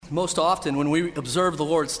Most often when we observe the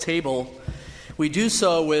Lord's table, we do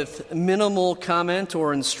so with minimal comment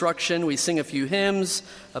or instruction. We sing a few hymns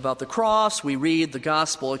about the cross, we read the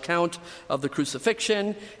gospel account of the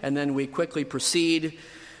crucifixion, and then we quickly proceed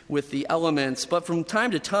with the elements. But from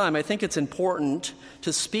time to time, I think it's important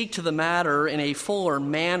to speak to the matter in a fuller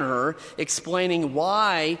manner, explaining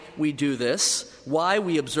why we do this, why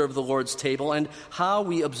we observe the Lord's table, and how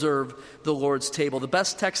we observe the Lord's table. The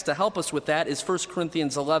best text to help us with that is 1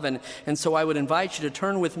 Corinthians 11, and so I would invite you to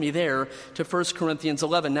turn with me there to 1 Corinthians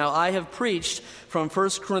 11. Now, I have preached from 1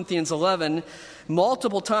 Corinthians 11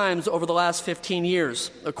 multiple times over the last 15 years.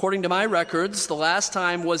 According to my records, the last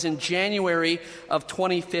time was in January of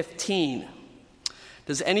 2015.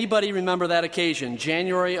 Does anybody remember that occasion,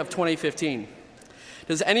 January of 2015?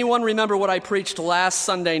 Does anyone remember what I preached last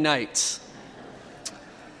Sunday night?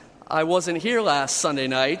 I wasn't here last Sunday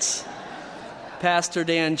night. Pastor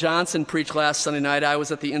Dan Johnson preached last Sunday night. I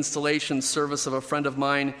was at the installation service of a friend of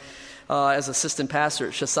mine as assistant pastor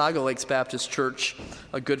at Chisago Lakes Baptist Church,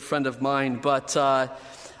 a good friend of mine. But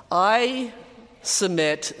I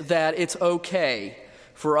submit that it's okay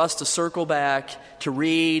for us to circle back, to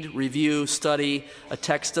read, review, study a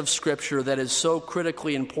text of Scripture that is so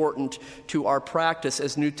critically important to our practice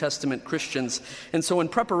as New Testament Christians. And so in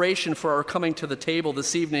preparation for our coming to the table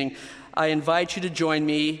this evening, I invite you to join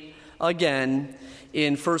me again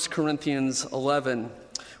in 1 Corinthians 11.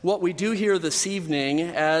 What we do here this evening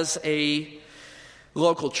as a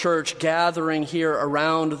local church gathering here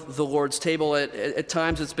around the Lord's table, at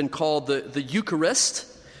times it's been called the Eucharist,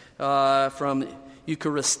 from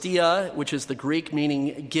Eucharistia, which is the Greek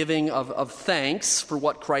meaning giving of thanks for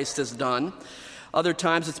what Christ has done. Other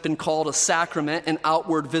times it's been called a sacrament, an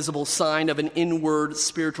outward visible sign of an inward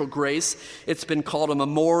spiritual grace. It's been called a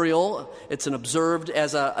memorial. It's observed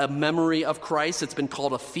as a memory of Christ. It's been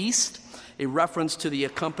called a feast, a reference to the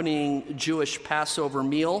accompanying Jewish Passover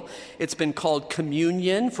meal. It's been called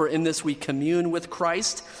communion, for in this we commune with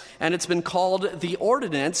Christ. And it's been called the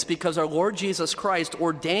ordinance because our Lord Jesus Christ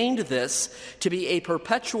ordained this to be a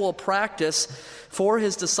perpetual practice for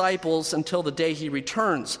his disciples until the day he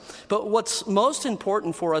returns. But what's most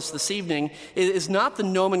important for us this evening is not the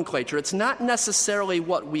nomenclature. It's not necessarily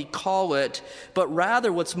what we call it, but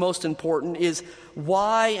rather what's most important is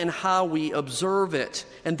why and how we observe it.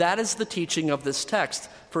 And that is the teaching of this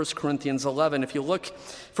text, 1 Corinthians 11. If you look,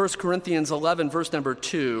 1 Corinthians 11, verse number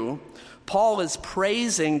 2, Paul is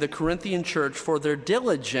praising the Corinthian church for their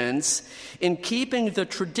diligence in keeping the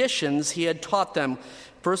traditions he had taught them.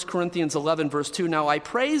 1 Corinthians 11, verse 2, "Now I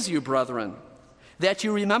praise you, brethren, that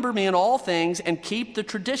you remember me in all things and keep the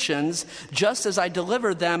traditions just as I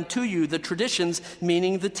delivered them to you." The traditions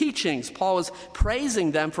meaning the teachings. Paul is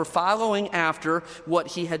praising them for following after what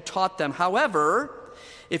he had taught them. However,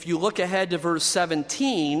 if you look ahead to verse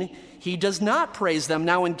 17, he does not praise them.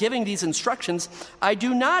 "Now in giving these instructions, I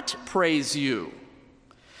do not praise you."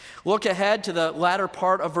 Look ahead to the latter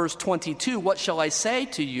part of verse 22. "What shall I say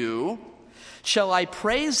to you? Shall I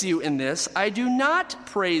praise you in this? I do not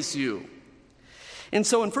praise you." And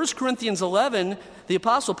so in 1 Corinthians 11, the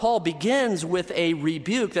Apostle Paul begins with a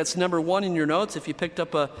rebuke. That's number 1 in your notes. If you picked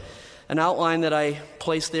up an outline that I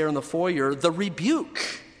placed there in the foyer, the rebuke.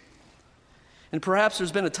 And perhaps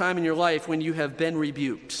there's been a time in your life when you have been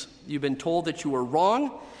rebuked. You've been told that you were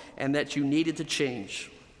wrong and that you needed to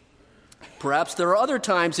change. Perhaps there are other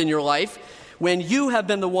times in your life when you have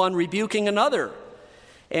been the one rebuking another,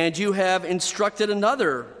 and you have instructed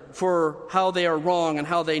another for how they are wrong and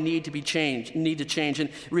how they need to change. And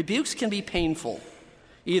rebukes can be painful,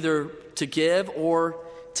 either to give or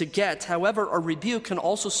to get. However, a rebuke can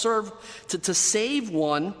also serve to save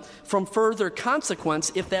one from further consequence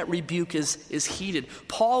if that rebuke is heeded.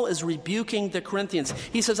 Paul is rebuking the Corinthians.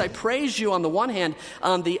 He says, "I praise you on the one hand.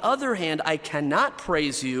 On the other hand, I cannot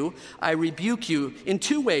praise you. I rebuke you in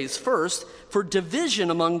 2 ways. First, for division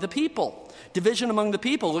among the people." Division among the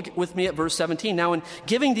people. Look with me at verse 17. "Now in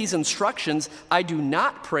giving these instructions, I do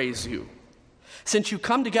not praise you, since you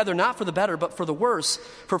come together not for the better, but for the worse.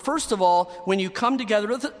 For first of all, when you come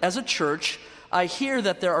together as a church, I hear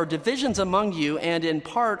that there are divisions among you, and in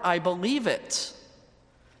part I believe it.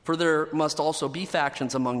 For there must also be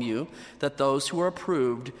factions among you, that those who are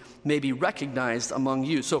approved may be recognized among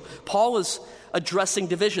you." So Paul is addressing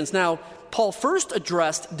divisions. Now, Paul first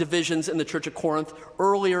addressed divisions in the church of Corinth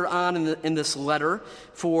earlier on in this letter,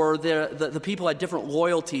 for the people had different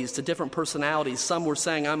loyalties to different personalities. Some were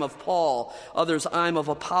saying, "I'm of Paul," others, "I'm of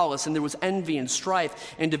Apollos," and there was envy and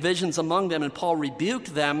strife and divisions among them, and Paul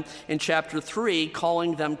rebuked them in chapter 3,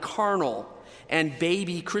 calling them carnal and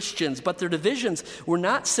baby Christians. But their divisions were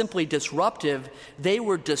not simply disruptive, they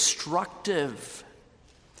were destructive.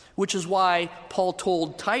 which is why Paul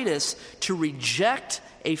told Titus to reject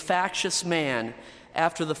a factious man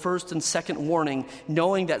after the first and second warning,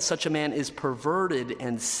 knowing that such a man is perverted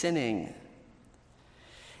and sinning.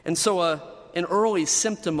 And so an early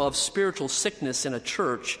symptom of spiritual sickness in a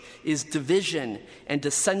church is division and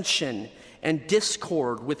dissension and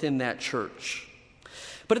discord within that church.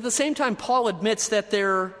 But at the same time, Paul admits that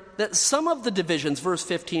some of the divisions, verse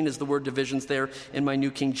 15 is the word divisions there in my New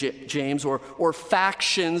King James, or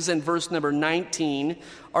factions in verse number 19,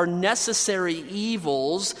 are necessary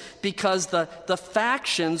evils because the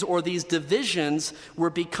factions or these divisions were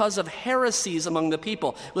because of heresies among the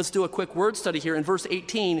people. Let's do a quick word study here. In verse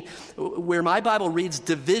 18, where my Bible reads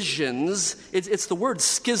divisions, it's the word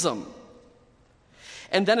schism.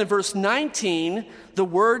 And then in verse 19, the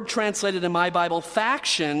word translated in my Bible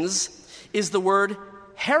factions is the word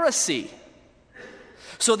heresy.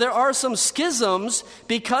 So there are some schisms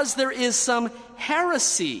because there is some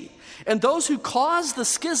heresy. And those who cause the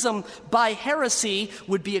schism by heresy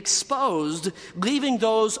would be exposed, leaving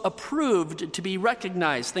those approved to be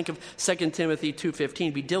recognized. Think of 2 Timothy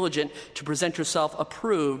 2:15, be diligent to present yourself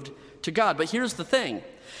approved to God. But here's the thing.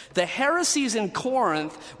 The heresies in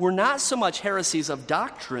Corinth were not so much heresies of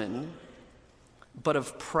doctrine, but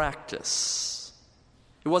of practice.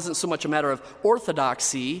 It wasn't so much a matter of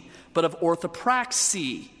orthodoxy, but of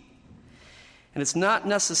orthopraxy. And it's not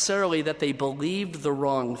necessarily that they believed the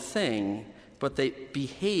wrong thing, but they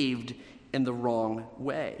behaved in the wrong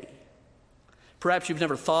way. Perhaps you've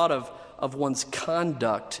never thought of one's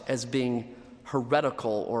conduct as being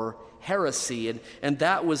heretical or heresy, and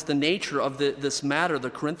that was the nature of this matter. The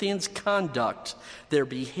Corinthians' conduct, their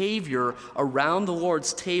behavior around the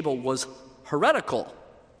Lord's table was heretical.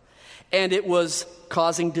 And it was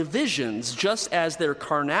causing divisions, just as their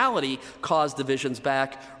carnality caused divisions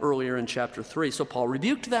back earlier in chapter 3. So Paul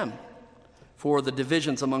rebuked them for the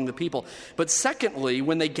divisions among the people. But secondly,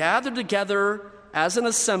 when they gathered together as an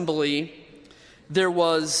assembly, there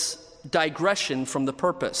was digression from the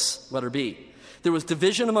purpose, letter B. There was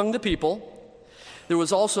division among the people. There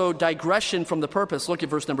was also digression from the purpose. Look at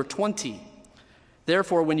verse number 20.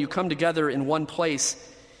 Therefore, when you come together in one place,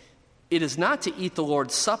 it is not to eat the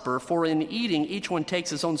Lord's Supper, for in eating each one takes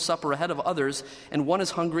his own supper ahead of others, and one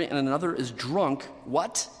is hungry and another is drunk.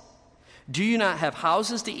 What? Do you not have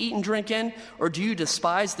houses to eat and drink in? Or do you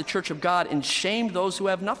despise the church of God and shame those who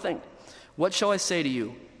have nothing? What shall I say to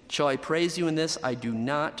you? Shall I praise you in this? I do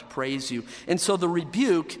not praise you. And so the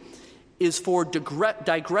rebuke is for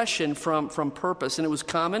digression from purpose. And it was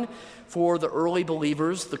common for the early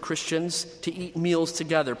believers, the Christians, to eat meals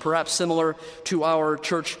together, perhaps similar to our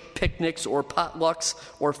church picnics or potlucks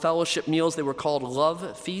or fellowship meals. They were called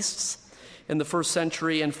love feasts in the first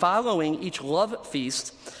century. And following each love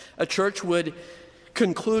feast, a church would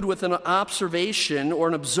conclude with an observation or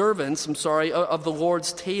an observance, of the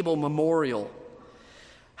Lord's table memorial.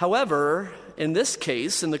 However, in this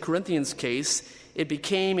case, in the Corinthians' case, it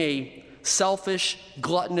became a selfish,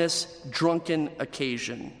 gluttonous, drunken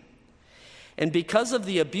occasion. And because of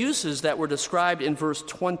the abuses that were described in verse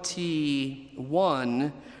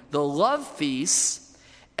 21, the love feasts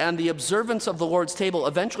and the observance of the Lord's table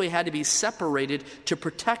eventually had to be separated to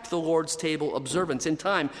protect the Lord's table observance. In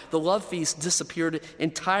time, the love feast disappeared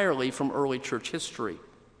entirely from early church history.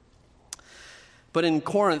 But in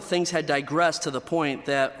Corinth, things had digressed to the point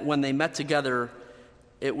that when they met together,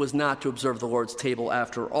 it was not to observe the Lord's table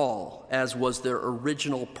after all, as was their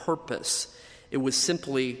original purpose. It was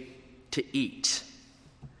simply to eat.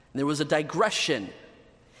 And there was a digression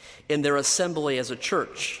in their assembly as a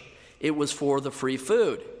church. It was for the free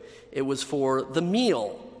food. It was for the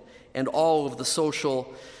meal and all of the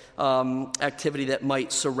social activity that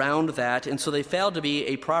might surround that. And so they failed to be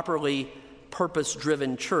a properly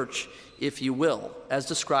purpose-driven church, if you will, as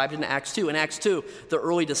described in Acts 2. In Acts 2, the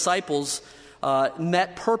early disciples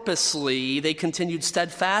met purposely. They continued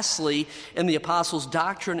steadfastly in the apostles'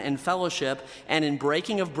 doctrine and fellowship, and in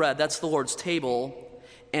breaking of bread, that's the Lord's table,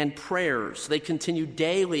 and prayers. They continued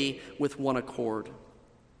daily with one accord.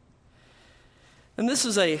 And this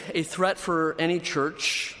is a threat for any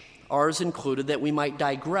church, ours included, that we might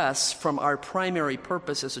digress from our primary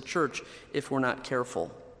purpose as a church if we're not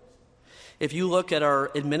careful. If you look at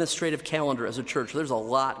our administrative calendar as a church, there's a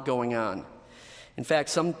lot going on. In fact,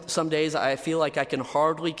 some days I feel like I can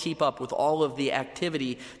hardly keep up with all of the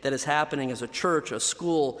activity that is happening as a church, a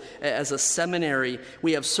school, as a seminary.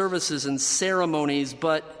 We have services and ceremonies,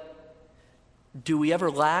 but do we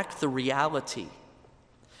ever lack the reality?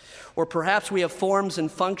 Or perhaps we have forms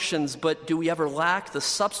and functions, but do we ever lack the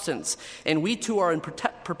substance? And we too are in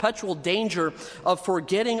perpetual danger of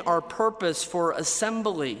forgetting our purpose for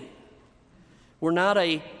assembly. We're not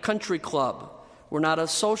a country club. We're not a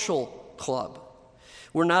social club.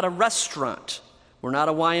 We're not a restaurant. We're not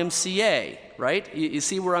a YMCA, right? You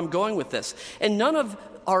see where I'm going with this. And none of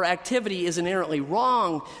our activity is inherently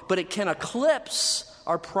wrong, but it can eclipse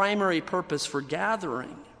our primary purpose for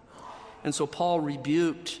gathering. And so Paul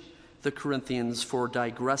rebuked the Corinthians for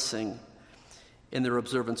digressing in their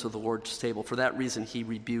observance of the Lord's table. For that reason, he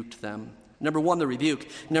rebuked them. Number one, the rebuke.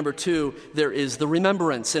 Number two, there is the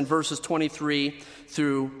remembrance in verses 23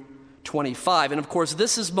 through 25. And of course,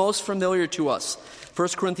 this is most familiar to us. 1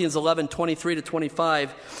 Corinthians 11, 23 to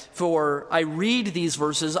 25. For I read these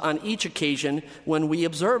verses on each occasion when we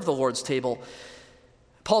observe the Lord's table.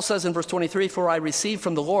 Paul says in verse 23, "For I received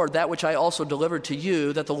from the Lord that which I also delivered to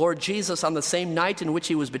you, that the Lord Jesus, on the same night in which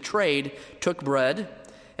he was betrayed, took bread,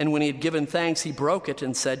 and when he had given thanks, he broke it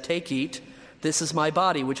and said, 'Take, eat. This is my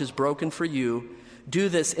body, which is broken for you. Do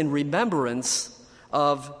this in remembrance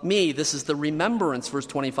of me.'" This is the remembrance, verse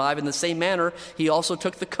 25. "In the same manner, he also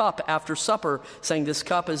took the cup after supper, saying, 'This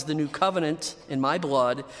cup is the new covenant in my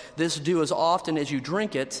blood. This do as often as you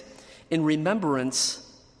drink it in remembrance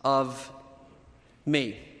of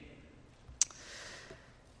me.'"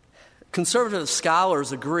 Conservative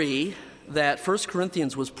scholars agree that 1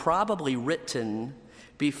 Corinthians was probably written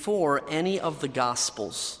before any of the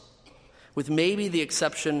Gospels, with maybe the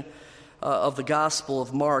exception of the Gospel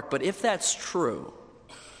of Mark. But if that's true,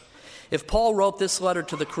 if Paul wrote this letter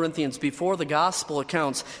to the Corinthians before the Gospel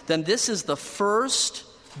accounts, then this is the first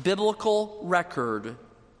biblical record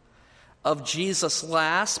of Jesus'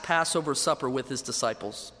 last Passover supper with his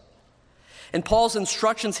disciples. And Paul's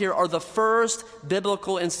instructions here are the first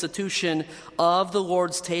biblical institution of the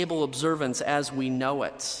Lord's table observance as we know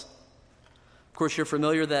it. Of course, you're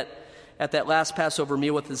familiar that at that last Passover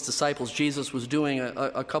meal with his disciples, Jesus was doing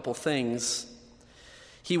a couple things.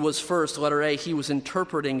 He was first, letter A, he was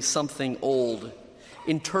interpreting something old.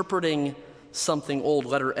 Interpreting something old,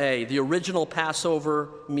 letter A. The original Passover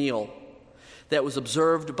meal that was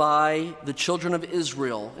observed by the children of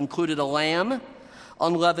Israel included a lamb,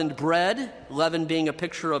 unleavened bread, leaven being a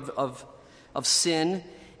picture of sin,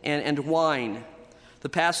 and wine. The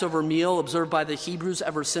Passover meal observed by the Hebrews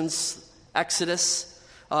ever since Exodus,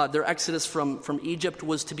 their exodus from Egypt,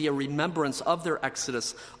 was to be a remembrance of their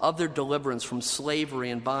exodus, of their deliverance from slavery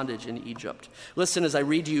and bondage in Egypt. Listen as I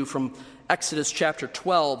read to you from Exodus chapter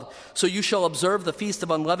 12. "So you shall observe the feast of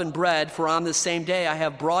unleavened bread, for on this same day I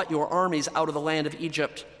have brought your armies out of the land of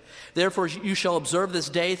Egypt. Therefore you shall observe this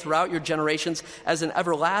day throughout your generations as an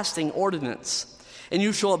everlasting ordinance. And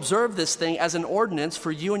you shall observe this thing as an ordinance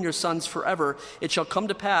for you and your sons forever. It shall come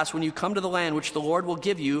to pass when you come to the land which the Lord will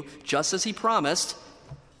give you, just as he promised,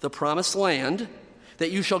 the promised land,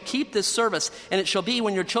 that you shall keep this service. And it shall be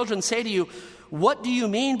when your children say to you, 'What do you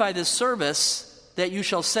mean by this service?' that you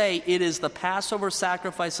shall say, 'It is the Passover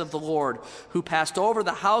sacrifice of the Lord, who passed over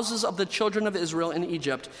the houses of the children of Israel in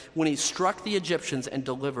Egypt when he struck the Egyptians and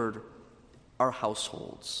delivered our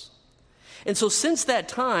households.'" And so since that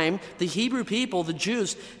time, the Hebrew people, the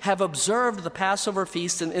Jews, have observed the Passover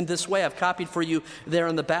feast in this way. I've copied for you there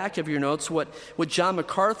in the back of your notes what John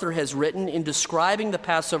MacArthur has written in describing the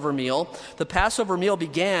Passover meal. The Passover meal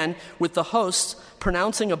began with the hosts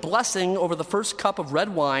pronouncing a blessing over the first cup of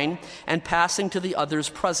red wine and passing to the others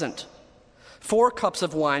present. 4 cups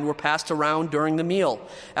of wine were passed around during the meal.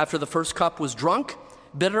 After the first cup was drunk,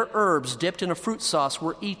 bitter herbs dipped in a fruit sauce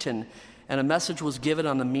were eaten, and a message was given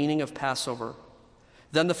on the meaning of Passover.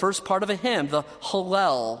 Then the first part of a hymn, the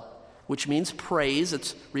Hallel, which means praise,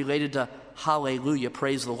 it's related to hallelujah,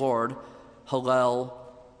 praise the Lord, Hallel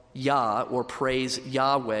Yah, or praise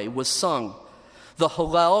Yahweh, was sung. The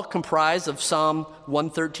Hallel comprised of Psalm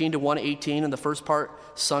 113 to 118, and the first part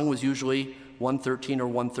sung was usually 113 or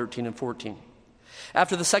 113 and 14.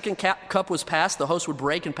 After the second cup was passed, the host would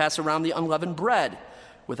break and pass around the unleavened bread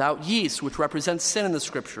without yeast, which represents sin in the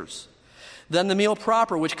Scriptures. Then the meal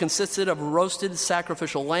proper, which consisted of roasted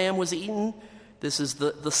sacrificial lamb, was eaten. This is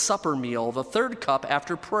the supper meal. The third cup,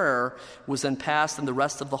 after prayer, was then passed, and the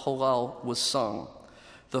rest of the Hallel was sung.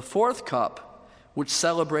 The fourth cup, which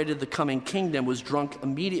celebrated the coming kingdom, was drunk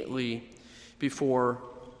immediately before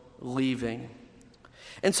leaving.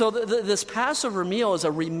 And so this Passover meal is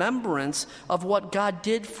a remembrance of what God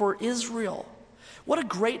did for Israel. What a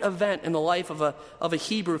great event in the life of a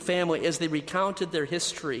Hebrew family as they recounted their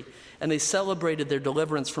history and they celebrated their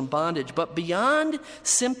deliverance from bondage. But beyond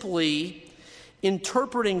simply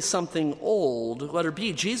interpreting something old, letter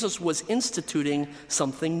B, Jesus was instituting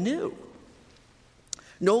something new.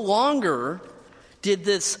 No longer Did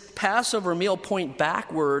this Passover meal point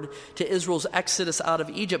backward to Israel's exodus out of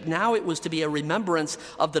Egypt? Now it was to be a remembrance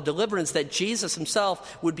of the deliverance that Jesus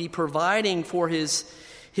himself would be providing for his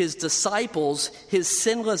disciples, his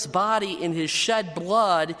sinless body and his shed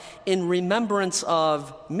blood in remembrance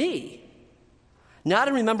of me. Not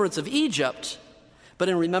in remembrance of Egypt, but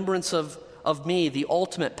in remembrance of me, the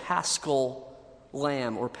ultimate paschal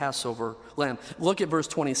lamb or Passover lamb. Look at verse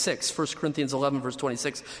 26, 1 Corinthians 11, verse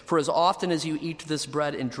 26. For as often as you eat this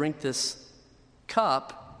bread and drink this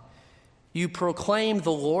cup, you proclaim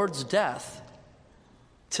the Lord's death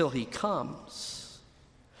till he comes.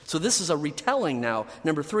 So this is a retelling now.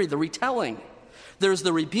 Number 3, the retelling. There's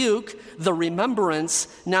the rebuke, the remembrance,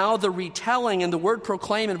 now the retelling. And the word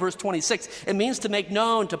proclaim in verse 26, it means to make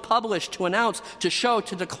known, to publish, to announce, to show,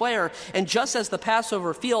 to declare. And just as the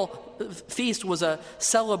Passover feast was a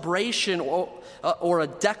celebration or a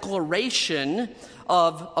declaration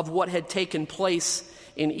of what had taken place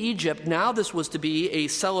in Egypt, now this was to be a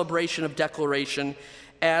celebration of declaration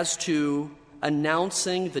as to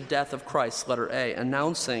announcing the death of Christ. Letter A,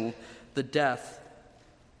 announcing the death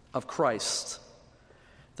of Christ.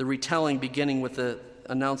 The retelling beginning with the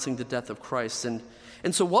announcing the death of Christ. And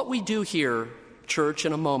so what we do here, church,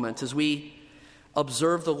 in a moment, is we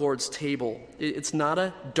observe the Lord's table. It's not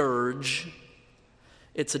a dirge,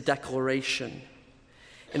 it's a declaration.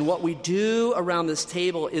 And what we do around this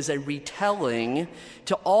table is a retelling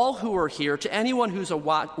to all who are here, to anyone who's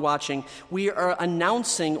watching. We are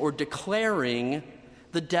announcing or declaring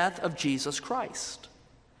the death of Jesus Christ.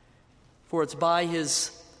 For it's by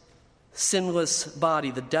his sinless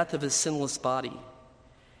body, the death of his sinless body,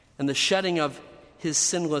 and the shedding of his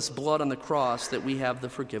sinless blood on the cross that we have the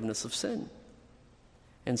forgiveness of sin.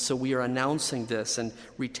 And so we are announcing this and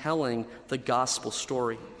retelling the gospel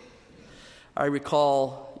story. I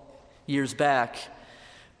recall years back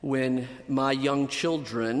when my young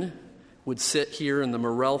children would sit here in the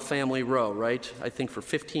Morrell family row, right? I think for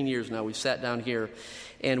 15 years now we've sat down here,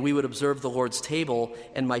 and we would observe the Lord's table,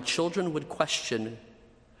 and my children would question,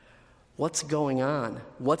 what's going on?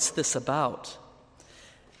 What's this about?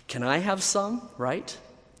 Can I have some, right?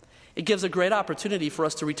 It gives a great opportunity for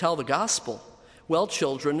us to retell the gospel. Well,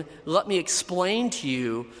 children, let me explain to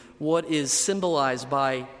you what is symbolized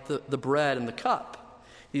by the bread and the cup.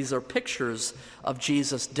 These are pictures of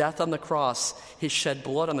Jesus' death on the cross, his shed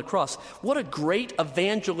blood on the cross. What a great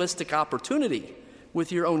evangelistic opportunity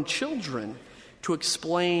with your own children to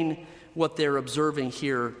explain what they're observing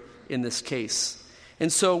here in this case.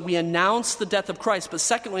 And so we announce the death of Christ. But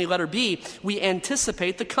secondly, letter B, we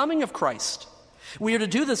anticipate the coming of Christ. We are to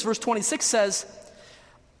do this. Verse 26 says,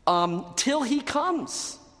 till he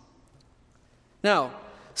comes. Now,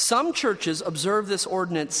 some churches observe this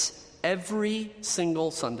ordinance every single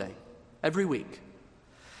Sunday, every week.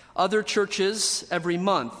 Other churches every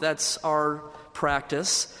month. That's our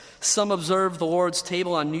practice. Some observe the Lord's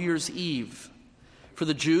table on New Year's Eve. For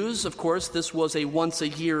the Jews, of course, this was a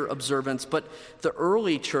once-a-year observance, but the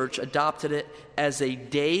early church adopted it as a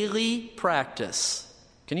daily practice.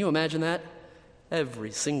 Can you imagine that? Every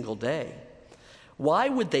single day. Why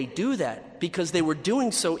would they do that? Because they were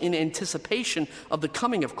doing so in anticipation of the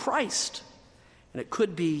coming of Christ. And it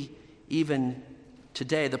could be even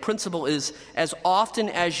today. The principle is, as often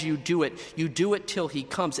as you do it till he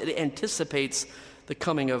comes. It anticipates the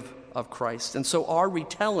coming of Christ. And so our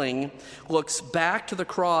retelling looks back to the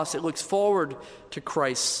cross. It looks forward to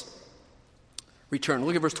Christ's return.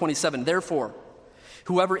 Look at verse 27. Therefore,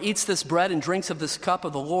 whoever eats this bread and drinks of this cup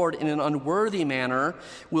of the Lord in an unworthy manner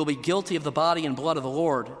will be guilty of the body and blood of the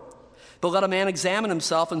Lord. But let a man examine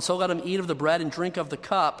himself, and so let him eat of the bread and drink of the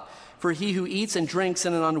cup. For he who eats and drinks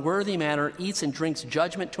in an unworthy manner eats and drinks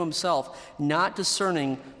judgment to himself, not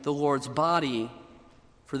discerning the Lord's body.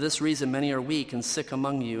 For this reason, many are weak and sick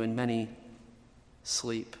among you, and many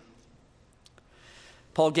sleep.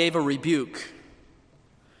 Paul gave a rebuke.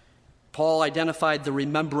 Paul identified the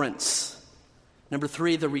remembrance. Number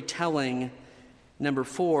 3, the retelling. Number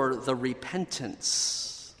 4, the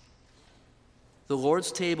repentance. The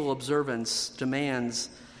Lord's table observance demands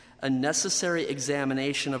a necessary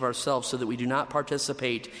examination of ourselves so that we do not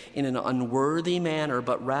participate in an unworthy manner,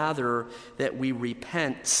 but rather that we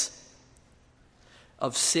repent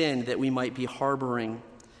of sin that we might be harboring,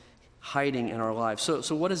 hiding in our lives.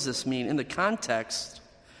 So what does this mean? In the context,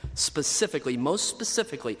 specifically, most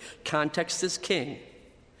specifically, context is king.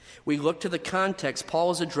 We look to the context.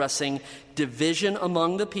 Paul is addressing division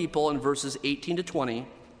among the people in verses 18 to 20,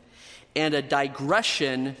 and a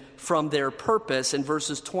digression from their purpose in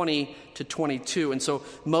verses 20 to 22. And so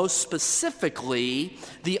most specifically,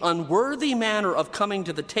 the unworthy manner of coming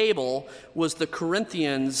to the table was the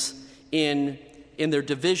Corinthians in their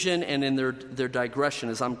division and in their digression,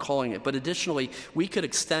 as I'm calling it. But additionally, we could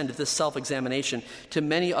extend this self-examination to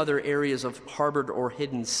many other areas of harbored or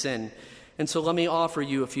hidden sin. And so let me offer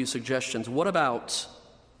you a few suggestions. What about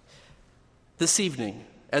this evening,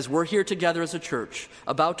 as we're here together as a church,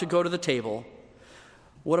 about to go to the table,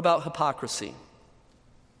 what about hypocrisy?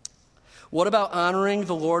 What about honoring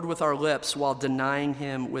the Lord with our lips while denying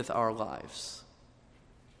him with our lives?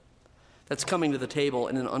 That's coming to the table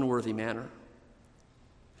in an unworthy manner.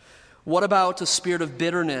 What about a spirit of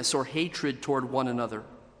bitterness or hatred toward one another?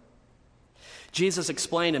 Jesus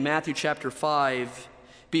explained in Matthew chapter 5,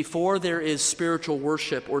 before there is spiritual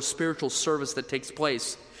worship or spiritual service that takes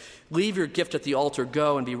place, leave your gift at the altar,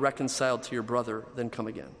 go and be reconciled to your brother, then come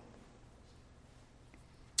again.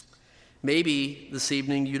 Maybe this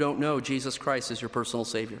evening you don't know Jesus Christ as your personal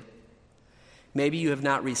Savior. Maybe you have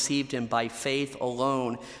not received him by faith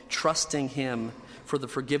alone, trusting him for the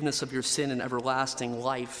forgiveness of your sin and everlasting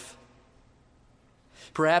life.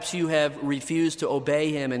 Perhaps you have refused to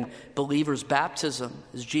obey him in believer's baptism,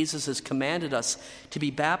 as Jesus has commanded us to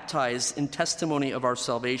be baptized in testimony of our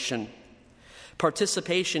salvation.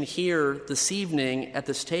 Participation here this evening at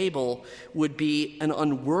this table would be an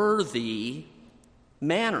unworthy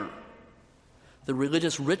manner. The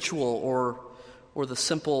religious ritual or the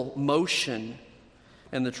simple motion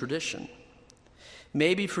and the tradition.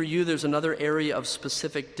 Maybe for you there's another area of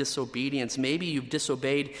specific disobedience. Maybe you've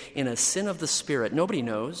disobeyed in a sin of the Spirit. Nobody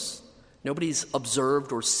knows. Nobody's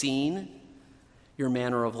observed or seen your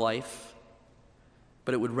manner of life,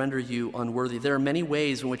 but it would render you unworthy. There are many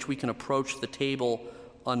ways in which we can approach the table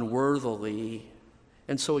unworthily,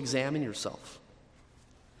 and so examine yourself.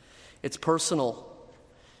 It's personal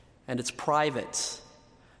and it's private,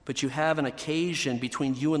 but you have an occasion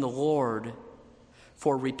between you and the Lord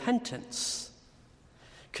for repentance,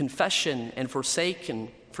 confession, and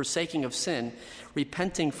forsaking of sin,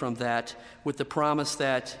 repenting from that with the promise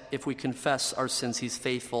that if we confess our sins, he's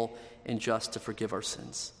faithful and just to forgive our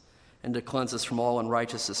sins and to cleanse us from all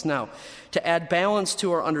unrighteousness. Now, to add balance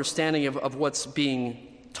to our understanding of what's being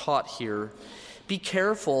taught here, be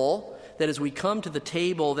careful that as we come to the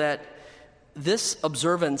table that this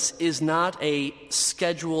observance is not a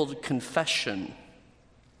scheduled confession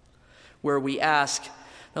where we ask,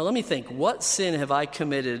 now let me think, what sin have I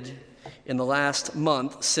committed in the last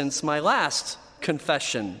month since my last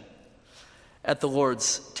confession at the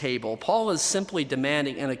Lord's table? Paul is simply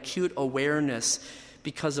demanding an acute awareness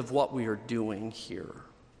because of what we are doing here.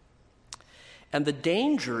 And the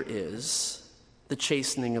danger is the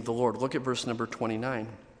chastening of the Lord. Look at verse number 29.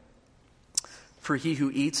 For he who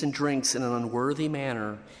eats and drinks in an unworthy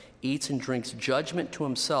manner eats and drinks judgment to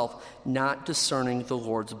himself, not discerning the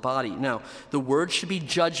Lord's body. Now, the word should be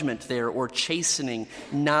judgment there, or chastening,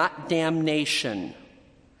 not damnation.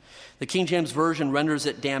 The King James Version renders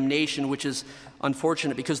it damnation, which is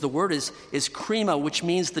unfortunate because the word is krima, which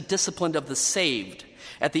means the discipline of the saved.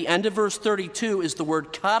 At the end of verse 32 is the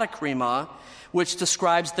word katakrima, which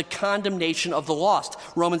describes the condemnation of the lost.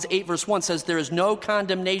 Romans 8 verse 1 says there is no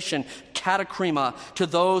condemnation, katakrima, to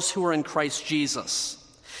those who are in Christ Jesus.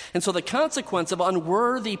 And so the consequence of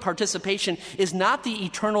unworthy participation is not the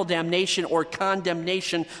eternal damnation or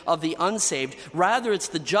condemnation of the unsaved. Rather, it's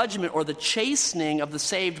the judgment or the chastening of the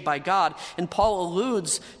saved by God. And Paul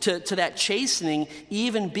alludes to that chastening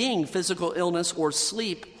even being physical illness or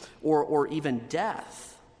sleep or even death.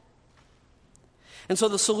 And so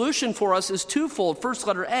the solution for us is twofold. First,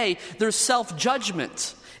 letter A, there's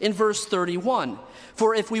self-judgment in verse 31.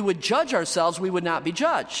 For if we would judge ourselves, we would not be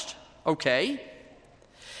judged. Okay?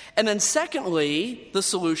 And then secondly, the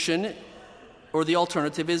solution or the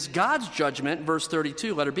alternative is God's judgment. Verse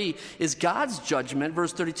 32, letter B, is God's judgment.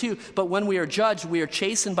 Verse 32, but when we are judged, we are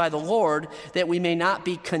chastened by the Lord that we may not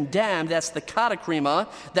be condemned. That's the katakrima.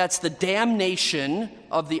 That's the damnation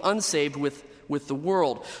of the unsaved with the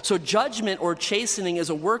world. So judgment or chastening is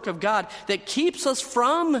a work of God that keeps us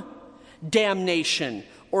from damnation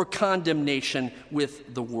or condemnation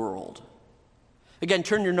with the world. Again,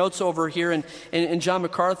 turn your notes over here, and John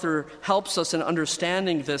MacArthur helps us in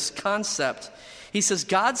understanding this concept. He says,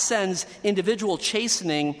 God sends individual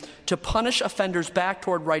chastening to punish offenders back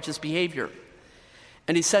toward righteous behavior.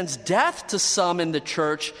 And he sends death to some in the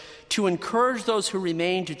church to encourage those who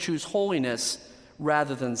remain to choose holiness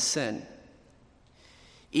rather than sin.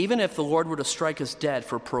 Even if the Lord were to strike us dead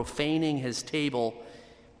for profaning his table,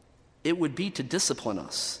 it would be to discipline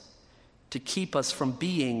us, to keep us from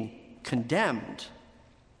being condemned.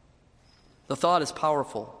 The thought is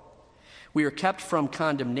powerful. We are kept from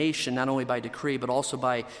condemnation not only by decree but also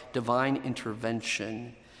by divine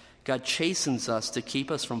intervention. God chastens us to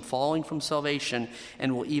keep us from falling from salvation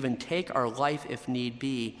and will even take our life if need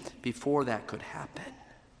be before that could happen.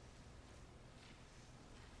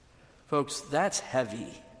 Folks, that's heavy.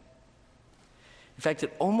 In fact,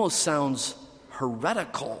 it almost sounds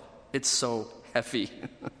heretical. It's so heavy.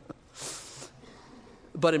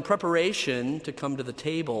 But in preparation to come to the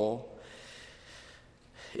table,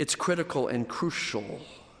 it's critical and crucial.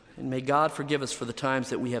 And may God forgive us for the times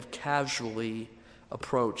that we have casually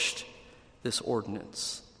approached this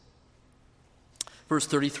ordinance. Verse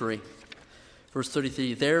 33,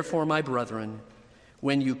 therefore, my brethren,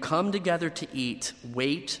 when you come together to eat,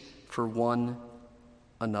 wait for one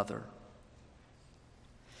another.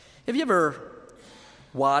 Have you ever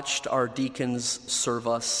watched our deacons serve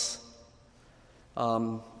us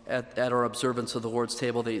at our observance of the Lord's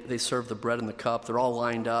table? They serve the bread and the cup. They're all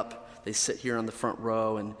lined up. They sit here on the front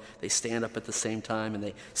row, and they stand up at the same time, and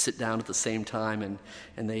they sit down at the same time,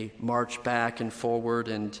 and they march back and forward,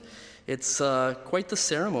 and it's quite the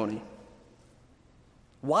ceremony.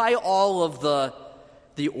 Why all of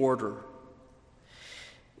the order?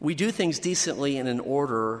 We do things decently and in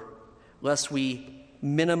order, lest we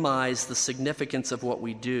minimize the significance of what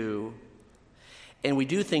we do, and we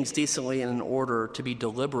do things decently and in order to be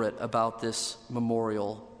deliberate about this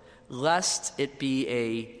memorial, lest it be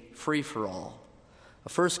a free-for-all, a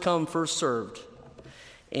first come, first served,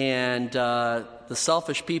 and the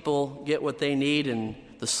selfish people get what they need, and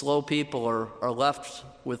the slow people are left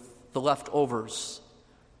with the leftovers.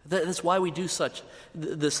 That's why we do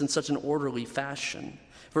this in such an orderly fashion.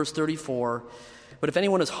 Verse 34, but if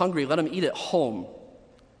anyone is hungry, let him eat at home,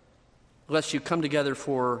 lest you come together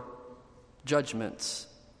for judgments.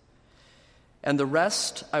 And the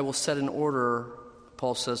rest I will set in order,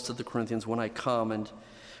 Paul says to the Corinthians, when I come. And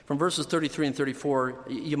from verses 33 and 34,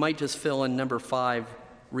 you might just fill in number 5,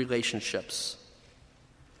 relationships.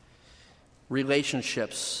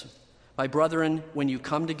 Relationships. My brethren, when you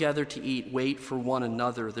come together to eat, wait for one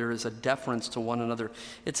another. There is a deference to one another.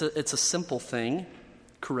 It's a simple thing,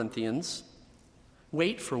 Corinthians.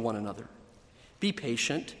 Wait for one another. Be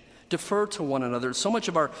patient. Defer to one another. So much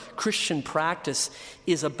of our Christian practice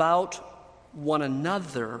is about one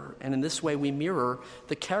another, and in this way we mirror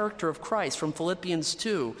the character of Christ from Philippians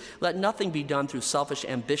 2. Let nothing be done through selfish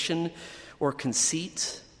ambition or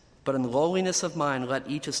conceit, but in lowliness of mind let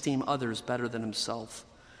each esteem others better than himself.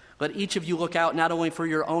 Let each of you look out not only for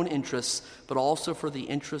your own interests, but also for the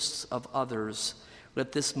interests of others.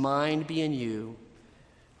 Let this mind be in you,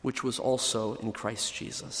 which was also in Christ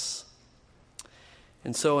Jesus.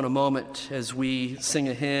 And so in a moment, as we sing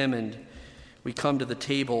a hymn and we come to the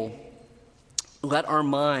table, let our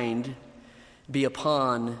mind be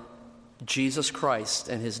upon Jesus Christ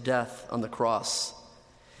and his death on the cross,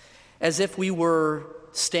 as if we were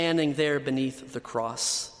standing there beneath the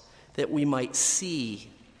cross, that we might see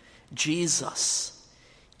Jesus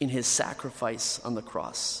in his sacrifice on the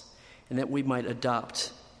cross, and that we might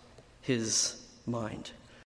adopt his mind.